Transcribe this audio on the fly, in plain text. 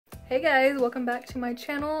Hey guys, welcome back to my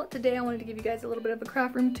channel. Today I wanted to give you guys a little bit of a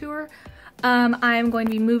craft room tour. I'm going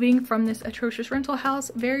to be moving from this atrocious rental house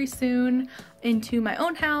very soon into my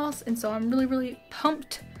own house, and so I'm really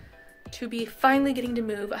pumped to be finally getting to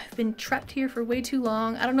move. I've been trapped here for way too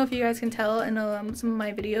long. I don't know if you guys can tell in some of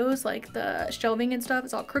my videos, like the shelving and stuff,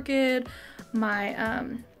 it's all crooked. My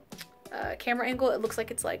camera angle, it looks like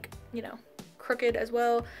it's like, you know, crooked as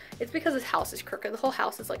well. It's because this house is crooked. The whole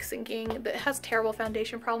house is like sinking. It has terrible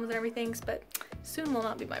foundation problems and everything, but soon will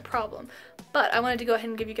not be my problem. But I wanted to go ahead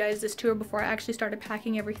and give you guys this tour before I actually started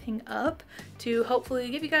packing everything up, to hopefully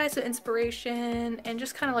give you guys some inspiration and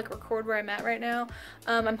just kind of like record where I'm at right now.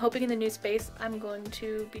 I'm hoping in the new space I'm going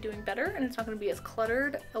to be doing better and it's not going to be as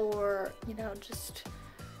cluttered or, you know, just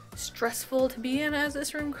stressful to be in as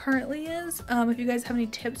this room currently is. If you guys have any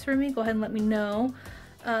tips for me, go ahead and let me know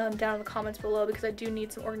down in the comments below, because I do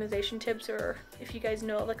need some organization tips, or if you guys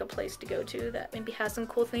know like a place to go to that maybe has some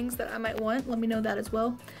cool things that I might want, let me know that as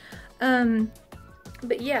well.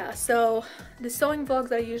 But yeah, so the sewing vlogs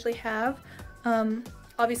that I usually have,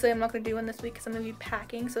 obviously I'm not going to do one this week because I'm going to be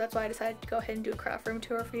packing, so that's why I decided to go ahead and do a craft room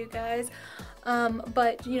tour for you guys.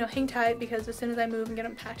 But you know, hang tight, because as soon as I move and get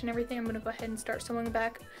unpacked and everything, I'm going to go ahead and start sewing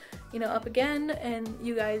back, you know, up again, and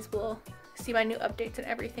you guys will see my new updates and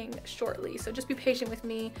everything shortly. So just be patient with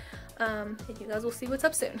me, and you guys will see what's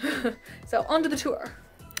up soon. So on to the tour.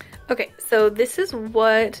 Okay, so this is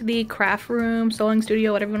what the craft room, sewing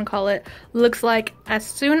studio, whatever you want to call it, looks like as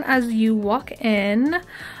soon as you walk in.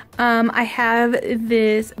 I have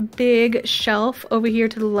this big shelf over here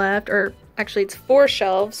to the left, or actually it's 4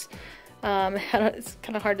 shelves. It's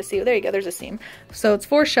kind of hard to see. There you go, there's a seam. So it's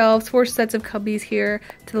 4 shelves, 4 sets of cubbies here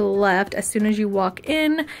to the left as soon as you walk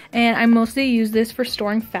in, and I mostly use this for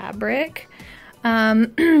storing fabric.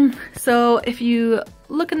 So if you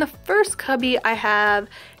look in the first cubby, I have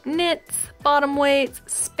knits, bottom weights,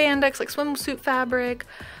 spandex, like swimsuit fabric.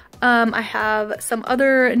 I have some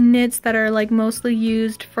other knits that are like mostly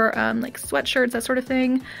used for like sweatshirts, that sort of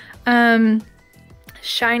thing.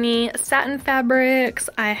 Shiny satin fabrics.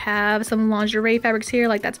 I have some lingerie fabrics here,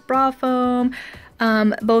 like that's bra foam.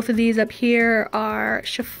 Both of these up here are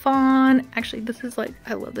chiffon. Actually, this is like,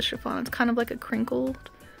 I love the chiffon. It's kind of like a crinkled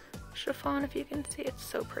chiffon, if you can see. It's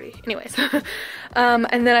so pretty. Anyways,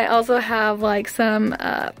 and then I also have like some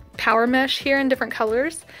power mesh here in different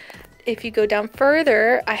colors. If you go down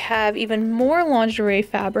further, I have even more lingerie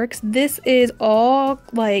fabrics. This is all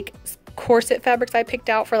like corset fabrics I picked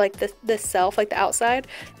out for like the self, like the outside,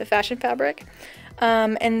 the fashion fabric.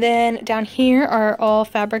 And then down here are all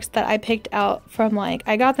fabrics that I picked out from, like,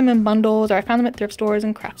 I got them in bundles, or I found them at thrift stores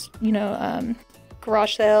and crafts, you know,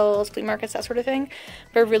 garage sales, flea markets, that sort of thing.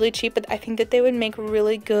 They're really cheap, but I think that they would make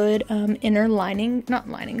really good inner lining, not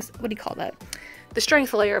linings, what do you call that? The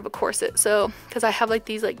strength layer of a corset. So, because I have like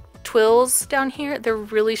these like twills down here, they're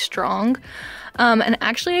really strong. And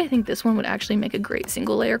actually I think this one would actually make a great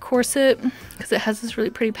single layer corset because it has this really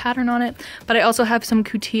pretty pattern on it. But I also have some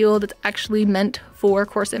coutil that's actually meant for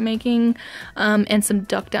corset making, and some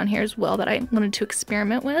duck down here as well that I wanted to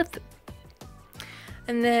experiment with.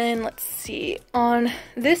 And then let's see, on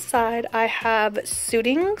this side I have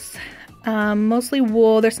suitings. Mostly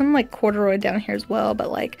wool. There's some like corduroy down here as well,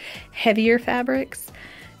 but like heavier fabrics.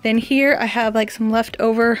 Then here I have like some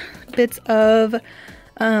leftover bits of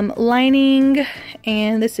lining,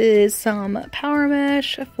 and this is some power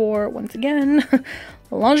mesh for, once again,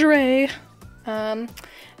 lingerie. And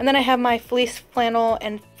then I have my fleece, flannel,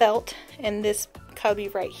 and felt in this cubby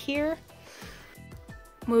right here.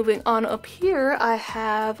 Moving on up here, I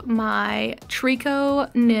have my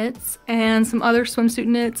tricot knits and some other swimsuit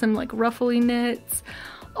knits and like ruffly knits,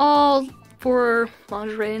 all for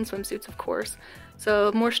lingerie and swimsuits, of course.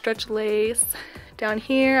 So more stretch lace. Down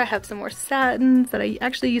here I have some more satins that I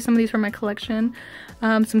actually use some of these for my collection.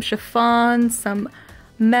 Some chiffons, some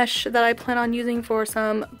mesh that I plan on using for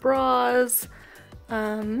some bras.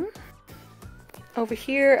 Over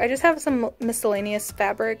here I just have some miscellaneous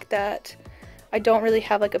fabric that I don't really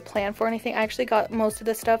have like a plan for anything. I actually got most of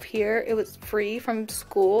the stuff here. It was free from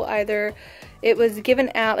school. Either it was given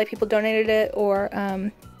out, like people donated it, or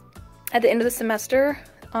at the end of the semester,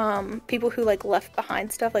 people who like left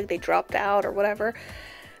behind stuff, like they dropped out or whatever,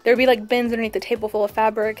 there'd be like bins underneath the table full of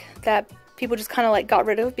fabric that people just kind of like got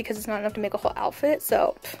rid of because it's not enough to make a whole outfit.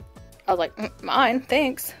 So I was like, mine,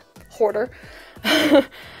 thanks, hoarder.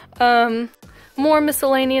 More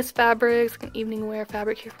miscellaneous fabrics, like an evening wear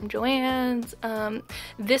fabric here from Joann's.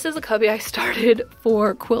 This is a cubby I started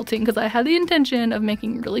for quilting because I had the intention of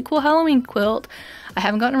making a really cool Halloween quilt. I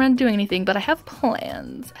haven't gotten around to doing anything, but I have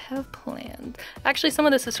plans. Actually, some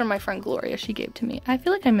of this is from my friend Gloria. She gave to me. I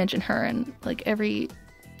feel like I mention her in like every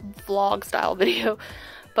vlog style video.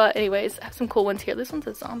 But anyways, I have some cool ones here. This one's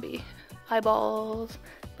a zombie. Eyeballs,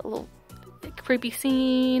 a little creepy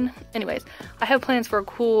scene. Anyways, I have plans for a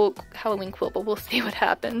cool Halloween quilt, but we'll see what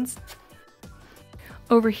happens.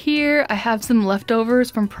 Over here, I have some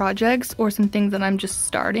leftovers from projects or some things that I'm just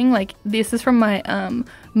starting. Like this is from my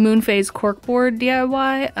moon phase corkboard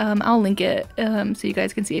DIY. I'll link it so you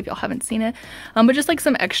guys can see if y'all haven't seen it. But just like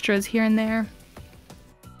some extras here and there.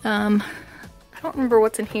 I don't remember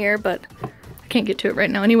what's in here, but I can't get to it right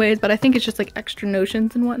now anyways, but I think it's just like extra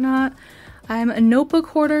notions and whatnot. I'm a notebook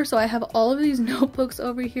hoarder, so I have all of these notebooks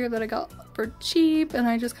over here that I got for cheap, and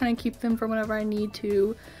I just kind of keep them for whenever I need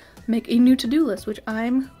to make a new to-do list, which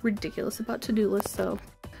I'm ridiculous about to-do lists, so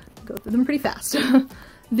I'll go through them pretty fast.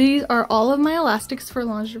 These are all of my elastics for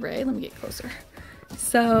lingerie. Let me get closer.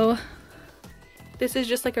 So this is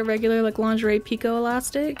just like a regular like lingerie picot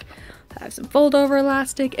elastic. I have some fold over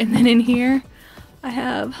elastic, and then in here I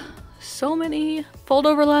have so many fold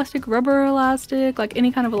over elastic, rubber elastic, like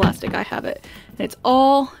any kind of elastic, I have it. And it's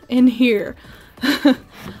all in here.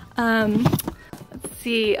 Let's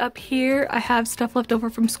see, up here I have stuff left over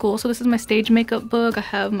from school. So this is my stage makeup book. I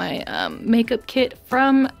have my makeup kit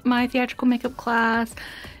from my theatrical makeup class.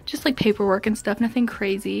 Just like paperwork and stuff, nothing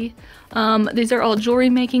crazy. These are all jewelry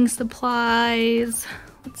making supplies.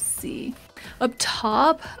 Let's see. Up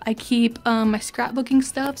top, I keep my scrapbooking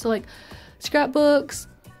stuff. So like scrapbooks,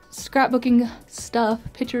 scrapbooking stuff,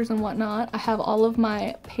 pictures and whatnot. I have all of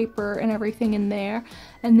my paper and everything in there.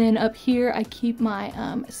 And then up here I keep my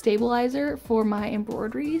stabilizer for my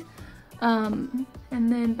embroidery. And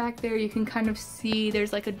then back there you can kind of see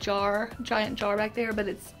there's like a jar, giant jar back there, but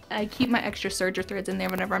I keep my extra serger threads in there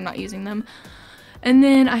whenever I'm not using them. And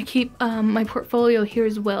then I keep my portfolio here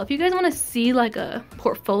as well. If you guys want to see like a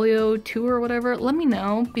portfolio tour or whatever, let me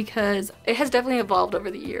know, because it has definitely evolved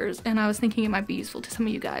over the years and I was thinking it might be useful to some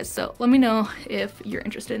of you guys. So let me know if you're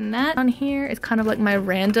interested in that. On here, it's kind of like my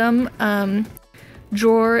random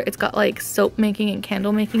drawer. It's got like soap making and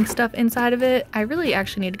candle making stuff inside of it. I really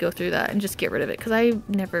actually need to go through that and just get rid of it because I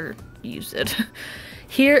never used it.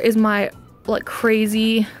 Here is my like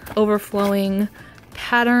crazy overflowing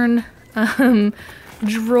pattern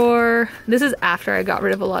drawer. This is after I got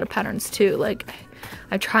rid of a lot of patterns too. Like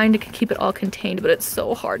I'm trying to keep it all contained, but it's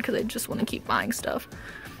so hard because I just want to keep buying stuff.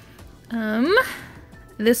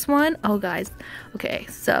 This one, oh guys, okay,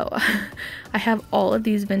 so I have all of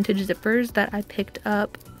these vintage zippers that I picked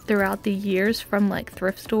up throughout the years from like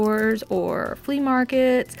thrift stores or flea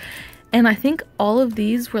markets, and I think all of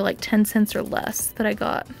these were like 10 cents or less that I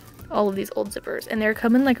got. All of these old zippers, and they're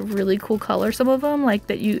coming like really cool colors, some of them like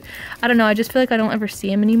that I don't know, I just feel like I don't ever see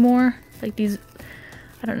them anymore, like these,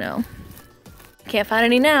 I don't know, can't find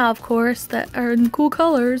any now of course that are in cool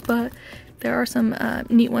colors, but there are some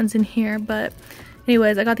neat ones in here. But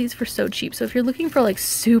anyways, I got these for so cheap. So if you're looking for like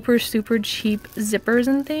super cheap zippers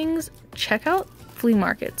and things, check out flea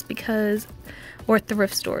markets or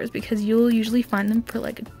thrift stores, because you'll usually find them for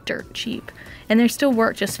like dirt cheap, and they still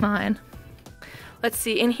work just fine. Let's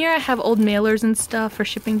see, in here I have old mailers and stuff for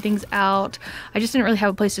shipping things out. I just didn't really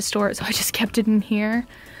have a place to store it, so I just kept it in here.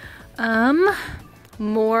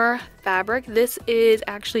 More fabric. This is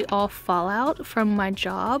actually all fallout from my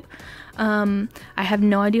job. I have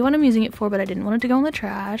no idea what I'm using it for, but I didn't want it to go in the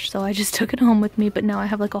trash, so I just took it home with me, but now I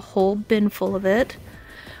have like a whole bin full of it.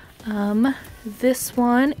 This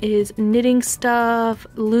one is knitting stuff,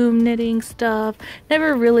 loom knitting stuff.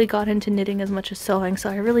 Never really got into knitting as much as sewing,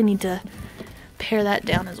 so I really need to pare that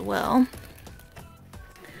down as well.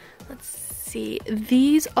 Let's see,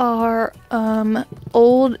 these are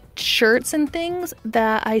old shirts and things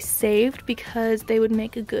that I saved because they would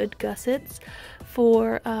make a good gussets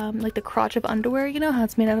for like the crotch of underwear. You know how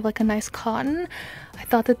it's made out of like a nice cotton? I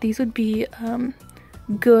thought that these would be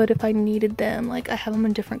good if I needed them. Like I have them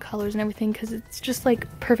in different colors and everything because it's just like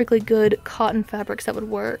perfectly good cotton fabrics that would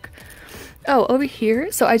work. Oh, over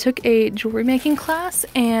here, so I took a jewelry making class,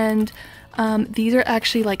 and these are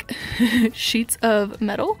actually like sheets of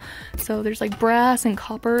metal. So there's like brass and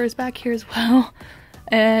copper is back here as well.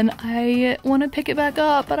 And I want to pick it back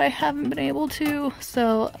up, but I haven't been able to.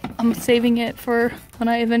 So I'm saving it for when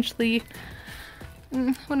I can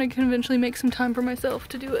eventually make some time for myself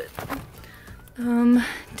to do it.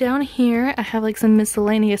 Down here I have like some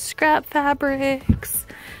miscellaneous scrap fabrics.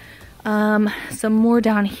 Some more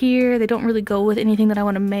down here. They don't really go with anything that I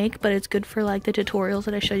want to make, but it's good for like the tutorials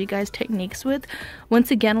that I show you guys techniques with. Once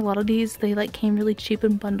again, a lot of these, they like came really cheap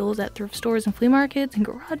in bundles at thrift stores and flea markets and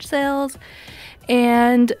garage sales.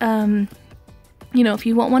 And, you know, if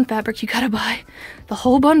you want one fabric, you gotta buy the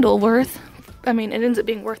whole bundle worth. I mean, it ends up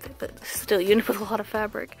being worth it, but still, you end up with a lot of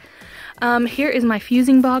fabric. Here is my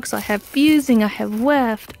fusing box. So I have fusing, I have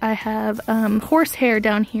weft, I have horsehair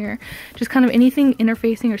down here. Just kind of anything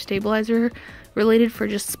interfacing or stabilizer related for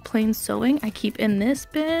just plain sewing, I keep in this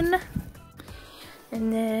bin.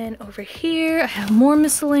 And then over here, I have more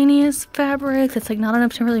miscellaneous fabrics. It's like not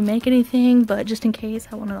enough to really make anything, but just in case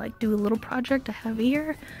I want to like do a little project, I have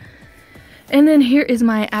here. And then here is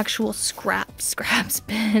my actual scraps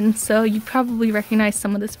bin. So you probably recognize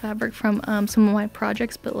some of this fabric from some of my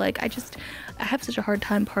projects, but like I have such a hard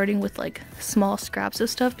time parting with like small scraps of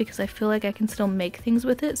stuff because I feel like I can still make things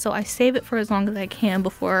with it. So I save it for as long as I can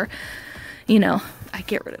before, you know, I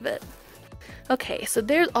get rid of it. Okay, so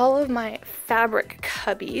there's all of my fabric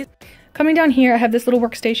cubbies. Coming down here, I have this little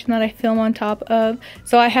workstation that I film on top of.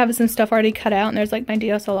 So I have some stuff already cut out and there's like my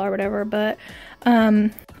DSLR or whatever, but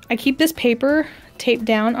I keep this paper taped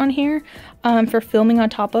down on here for filming on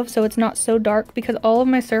top of, so it's not so dark, because all of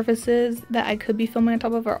my surfaces that I could be filming on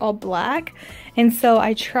top of are all black. And so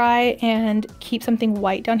I try and keep something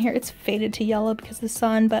white down here. It's faded to yellow because of the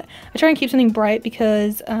sun, but I try and keep something bright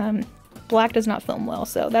because black does not film well,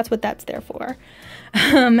 so that's what that's there for.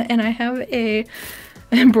 And I have a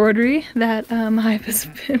embroidery that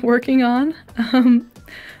I've been working on.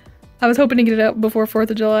 I was hoping to get it out before 4th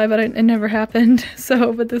of July, but it never happened.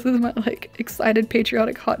 So, but this is my like excited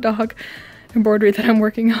patriotic hot dog embroidery that I'm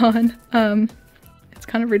working on. It's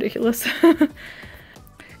kind of ridiculous.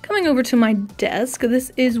 Coming over to my desk,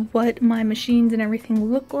 this is what my machines and everything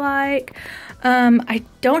look like. I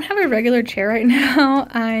don't have a regular chair right now.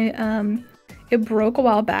 It broke a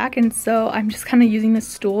while back, and so I'm just kind of using this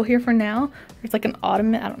stool here for now. It's like an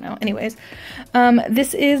ottoman, I don't know. Anyways,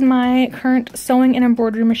 this is my current sewing and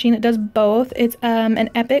embroidery machine. It does both. It's an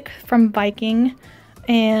Epic from Viking,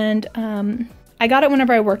 and I got it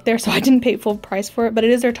whenever I worked there, so I didn't pay full price for it, but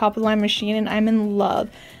it is their top of the line machine, and I'm in love.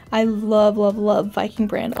 I love, love, love Viking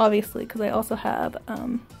brand, obviously, because I also have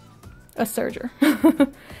a serger.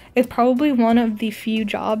 It's probably one of the few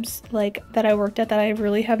jobs like that I worked at that I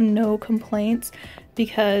really have no complaints,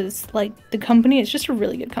 because like the company is just a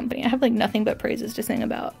really good company. I have like nothing but praises to sing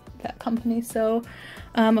about that company. So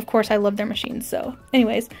of course I love their machines. So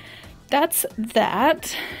anyways, that's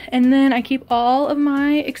that. And then I keep all of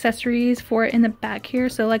my accessories for it in the back here.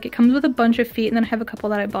 So like it comes with a bunch of feet, and then I have a couple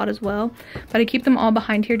that I bought as well, but I keep them all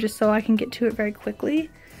behind here just so I can get to it very quickly.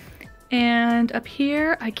 And up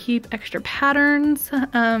here I keep extra patterns,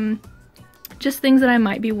 just things that I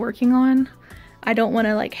might be working on. I don't want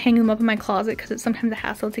to like hang them up in my closet because it's sometimes a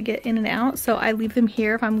hassle to get in and out, so I leave them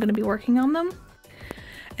here if I'm going to be working on them.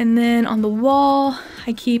 And then on the wall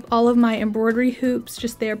I keep all of my embroidery hoops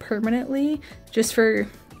just there permanently, just for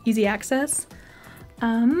easy access.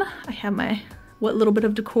 I have my what little bit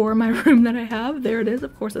of decor in my room that I have. There it is.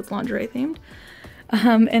 Of course it's lingerie themed.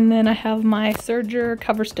 And then I have my serger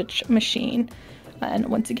cover stitch machine. And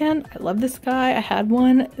once again, I love this guy. I had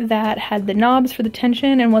one that had the knobs for the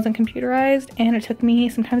tension and wasn't computerized, and it took me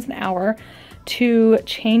sometimes an hour to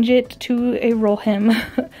change it to a roll hem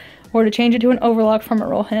or to change it to an overlock from a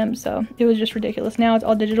roll hem. So it was just ridiculous. Now it's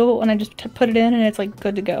all digital, and I just put it in and it's like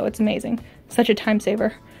good to go. It's amazing. Such a time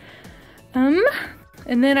saver. And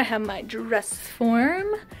then I have my dress form.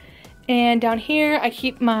 And down here, I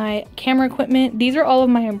keep my camera equipment. These are all of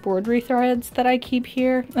my embroidery threads that I keep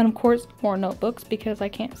here. And of course, more notebooks because I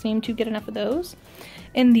can't seem to get enough of those.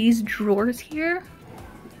 In these drawers here,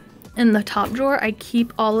 in the top drawer, I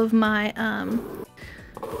keep all of my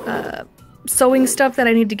sewing stuff that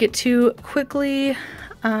I need to get to quickly.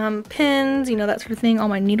 Pins, you know, that sort of thing, all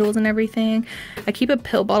my needles and everything. I keep a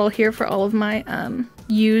pill bottle here for all of my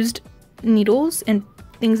used needles and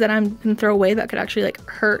things that I'm gonna throw away that could actually like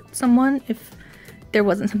hurt someone if there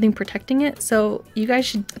wasn't something protecting it. So you guys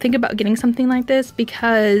should think about getting something like this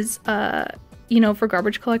because you know, for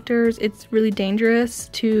garbage collectors it's really dangerous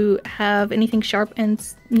to have anything sharp in,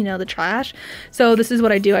 you know, the trash. So this is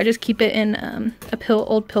what I do. I just keep it in a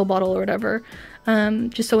old pill bottle or whatever,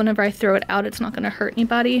 just so whenever I throw it out it's not gonna hurt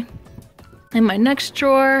anybody. In my next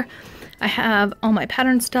drawer I have all my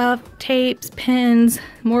pattern stuff, tapes, pins,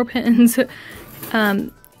 more pins.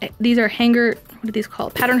 These are hanger, what are these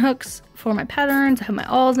called? Pattern hooks for my patterns. I have my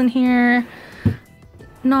awls in here,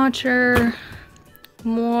 notcher,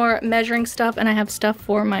 more measuring stuff, and I have stuff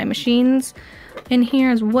for my machines in here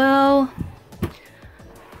as well.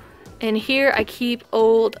 And here I keep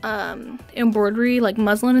old embroidery, like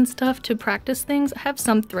muslin and stuff to practice things. I have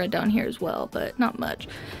some thread down here as well, but not much.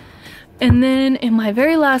 And then in my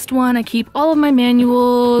very last one, I keep all of my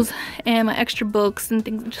manuals and my extra books and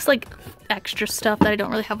things, just like extra stuff that I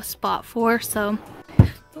don't really have a spot for. So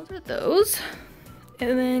those are those.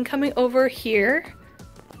 And then coming over here,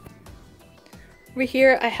 Over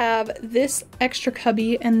here I have this extra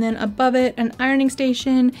cubby, and then above it an ironing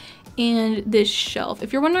station and this shelf.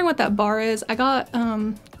 If you're wondering what that bar is, I got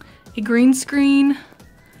a green screen,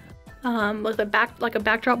 like a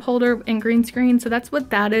backdrop holder and green screen. So that's what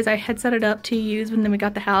that is. I had set it up to use when we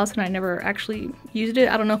got the house, and I never actually used it.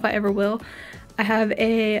 I don't know if I ever will. I have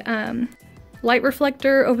a light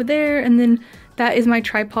reflector over there, and then that is my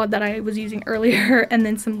tripod that I was using earlier, and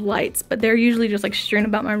then some lights, but they're usually just like strewn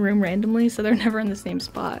about my room randomly, so they're never in the same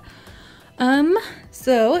spot.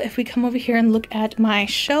 So if we come over here and look at my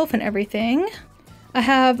shelf and everything, I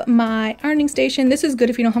have my ironing station. This is good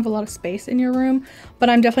if you don't have a lot of space in your room, but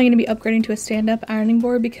I'm definitely going to be upgrading to a stand-up ironing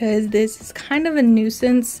board because this is kind of a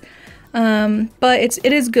nuisance. But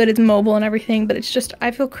it is good, it's mobile and everything, but it's just, I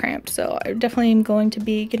feel cramped, so I definitely am going to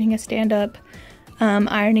be getting a stand-up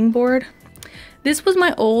ironing board. This was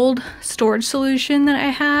my old storage solution that I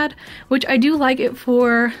had, which I do like it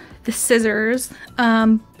for the scissors,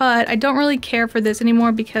 but I don't really care for this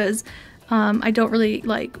anymore because I don't really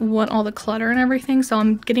like want all the clutter and everything, so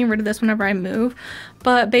I'm getting rid of this whenever I move.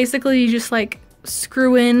 But basically you just like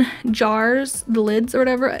screw in jars, the lids or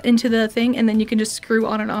whatever, into the thing, and then you can just screw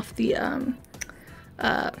on and off the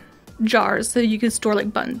jars, so you can store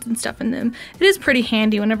like buttons and stuff in them. It is pretty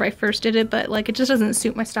handy whenever I first did it, but like it just doesn't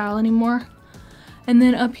suit my style anymore. And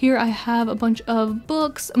then up here I have a bunch of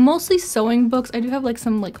books, mostly sewing books. I do have like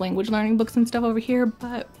some like language learning books and stuff over here,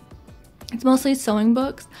 but it's mostly sewing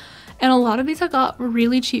books. And a lot of these I got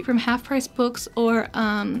really cheap from half price books or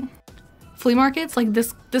flea markets. Like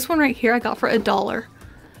this one right here I got for $1.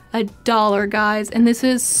 $1, guys. And this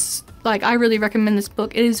is like, I really recommend this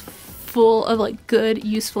book. It is full of like good,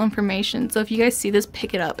 useful information. So if you guys see this,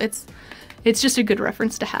 pick it up. It's just a good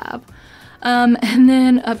reference to have. And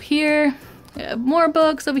then up here, more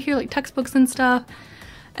books over here, like textbooks and stuff,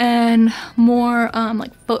 and more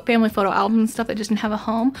like family photo albums and stuff that just didn't have a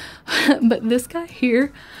home. But this guy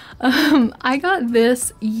here, I got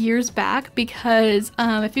this years back because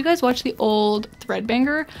if you guys watch the old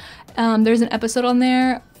Threadbanger, there's an episode on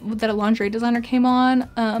there that a lingerie designer came on.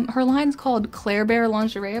 Her line's called Claire Bear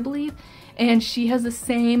Lingerie, I believe, and she has the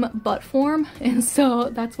same butt form, and so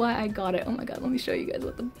that's why I got it. Oh my god, let me show you guys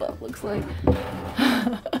what the butt looks like.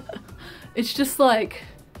 It's just like,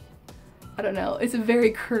 I don't know, it's a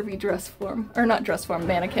very curvy dress form, or not dress form,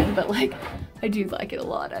 mannequin, but like, I do like it a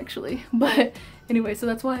lot actually. But anyway, so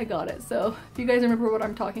that's why I got it. So if you guys remember what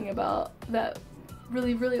I'm talking about, that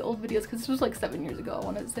really, really old videos, because this was like 7 years ago, I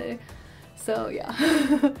wanted to say. So yeah,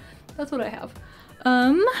 that's what I have.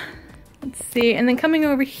 Let's see, and then coming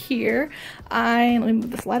over here, let me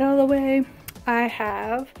move this light out of the way. I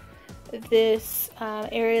have this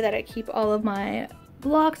area that I keep all of my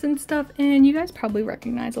blocks and stuff in. You guys probably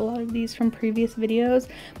recognize a lot of these from previous videos,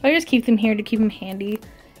 but I just keep them here to keep them handy.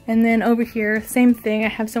 And then over here, same thing, I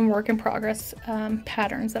have some work in progress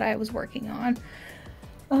patterns that I was working on.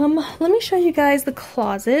 Let me show you guys the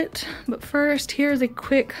closet, but first here's a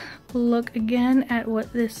quick look again at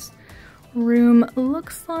what this room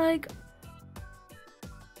looks like.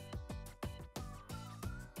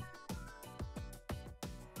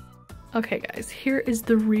 Okay guys, here is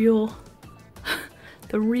the real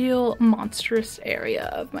monstrous area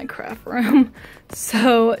of my craft room.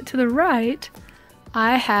 So to the right,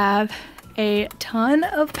 I have a ton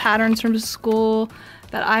of patterns from school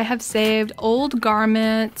that I have saved, old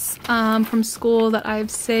garments from school that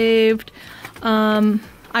I've saved.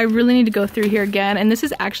 I really need to go through here again, and this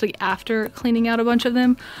is actually after cleaning out a bunch of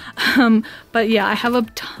them. But yeah, I have a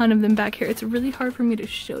ton of them back here. It's really hard for me to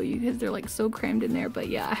show you because they're like so crammed in there, but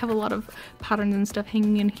yeah, I have a lot of patterns and stuff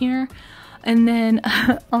hanging in here. And then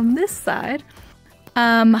on this side,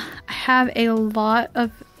 I have a lot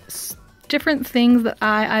of different things that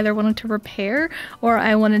I either wanted to repair or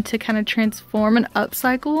I wanted to kind of transform and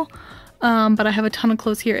upcycle. But I have a ton of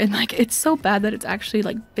clothes here, and like it's so bad that it's actually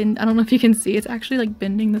like I don't know if you can see, it's actually like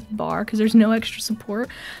bending this bar because there's no extra support.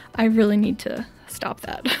 I really need to stop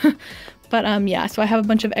that. But yeah, so I have a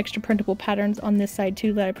bunch of extra printable patterns on this side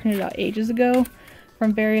too that I printed out ages ago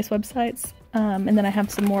from various websites. And then I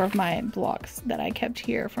have some more of my blocks that I kept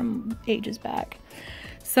here from ages back.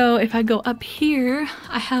 So if I go up here,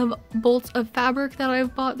 I have bolts of fabric that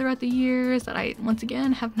I've bought throughout the years that I, once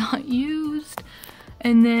again, have not used.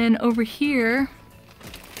 And then over here,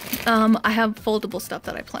 I have foldable stuff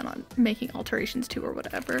that I plan on making alterations to or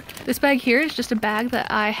whatever. This bag here is just a bag that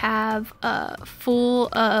I have full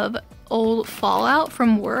of old fallout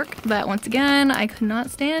from work that, once again, I could not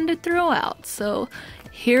stand to throw out. So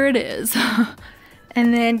here it is.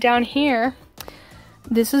 And then down here,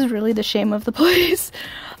 this is really the shame of the place.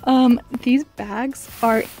 These bags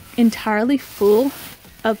are entirely full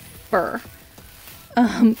of fur.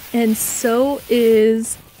 And so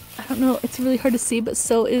is, I don't know, it's really hard to see, but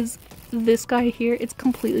so is this guy here. It's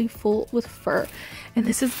completely full with fur. And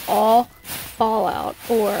this is all fallout,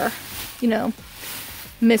 or, you know,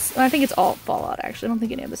 I think it's all fallout actually. I don't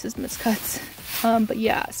think any of this is miscuts. But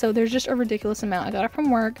yeah, so there's just a ridiculous amount. I got it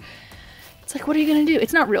from work. It's like, what are you gonna do?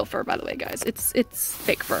 It's not real fur, by the way, guys. It's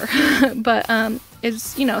fake fur. But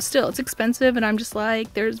it's, you know, still, it's expensive, and I'm just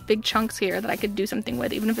like, there's big chunks here that I could do something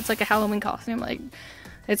with, even if it's like a Halloween costume. Like,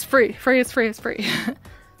 it's free. It's free.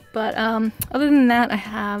 But other than that, I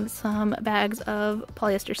have some bags of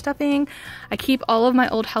polyester stuffing. I keep all of my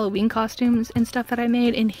old Halloween costumes and stuff that I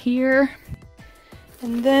made in here.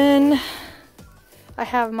 And then I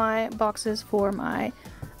have my boxes for my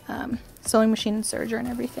sewing machine and serger and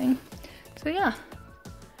everything. So yeah,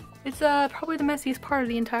 it's probably the messiest part of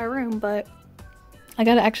the entire room, but I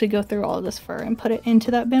gotta actually go through all of this fur and put it into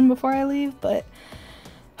that bin before I leave, but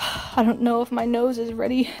I don't know if my nose is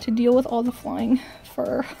ready to deal with all the flying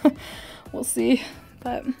fur. We'll see.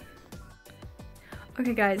 But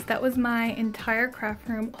okay guys, that was my entire craft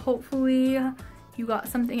room. Hopefully you got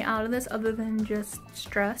something out of this other than just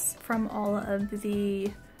stress from all of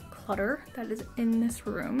the clutter that is in this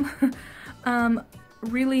room.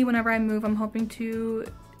 Really, whenever I move, I'm hoping to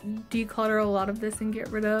declutter a lot of this and get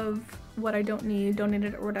rid of what I don't need, donate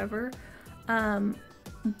it or whatever.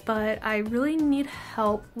 But I really need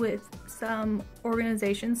help with some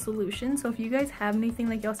organization solutions. So if you guys have anything,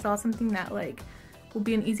 like y'all saw something that like will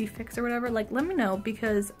be an easy fix or whatever, like let me know,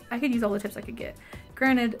 because I could use all the tips I could get.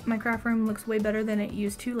 Granted, my craft room looks way better than it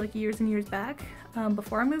used to, like years and years back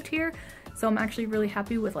before I moved here. So I'm actually really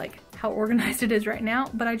happy with like how organized it is right now,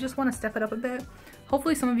 but I just want to step it up a bit.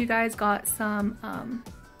 Hopefully some of you guys got some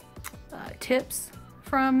tips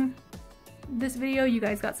from this video. You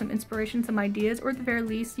guys got some inspiration, some ideas, or at the very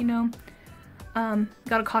least, you know,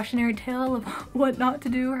 got a cautionary tale of what not to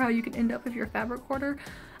do or how you can end up with your fabric hoarder.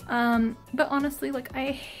 But honestly, like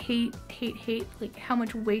I hate like how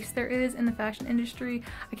much waste there is in the fashion industry.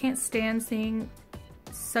 I can't stand seeing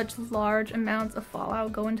such large amounts of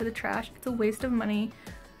fallout go into the trash. It's a waste of money.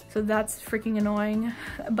 So that's freaking annoying,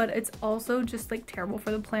 but it's also just like terrible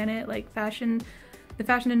for the planet. Like the fashion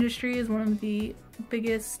industry is one of the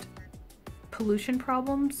biggest pollution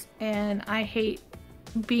problems, and I hate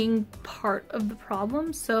being part of the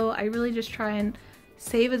problem. So I really just try and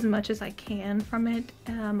save as much as I can from it.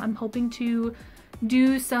 I'm hoping to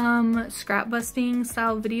do some scrap busting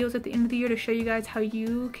style videos at the end of the year to show you guys how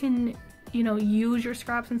you can, you know, use your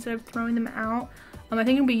scraps instead of throwing them out. I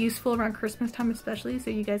think it'll be useful around Christmas time especially, so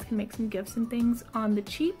you guys can make some gifts and things on the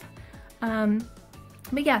cheap.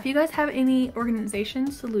 But yeah, if you guys have any organization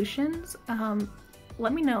solutions,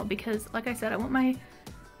 let me know, because like I said, I want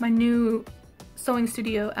my new sewing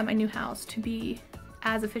studio at my new house to be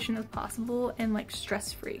as efficient as possible and like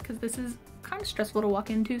stress-free, because this is kind of stressful to walk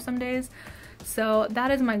into some days. So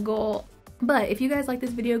that is my goal. But if you guys like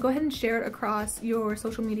this video, go ahead and share it across your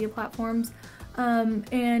social media platforms.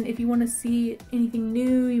 And if you want to see anything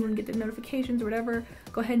new, you want to get the notifications or whatever,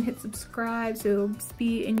 go ahead and hit subscribe so it'll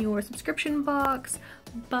be in your subscription box.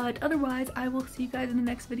 But otherwise, I will see you guys in the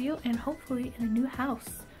next video, and hopefully in a new house.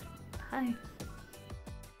 Bye.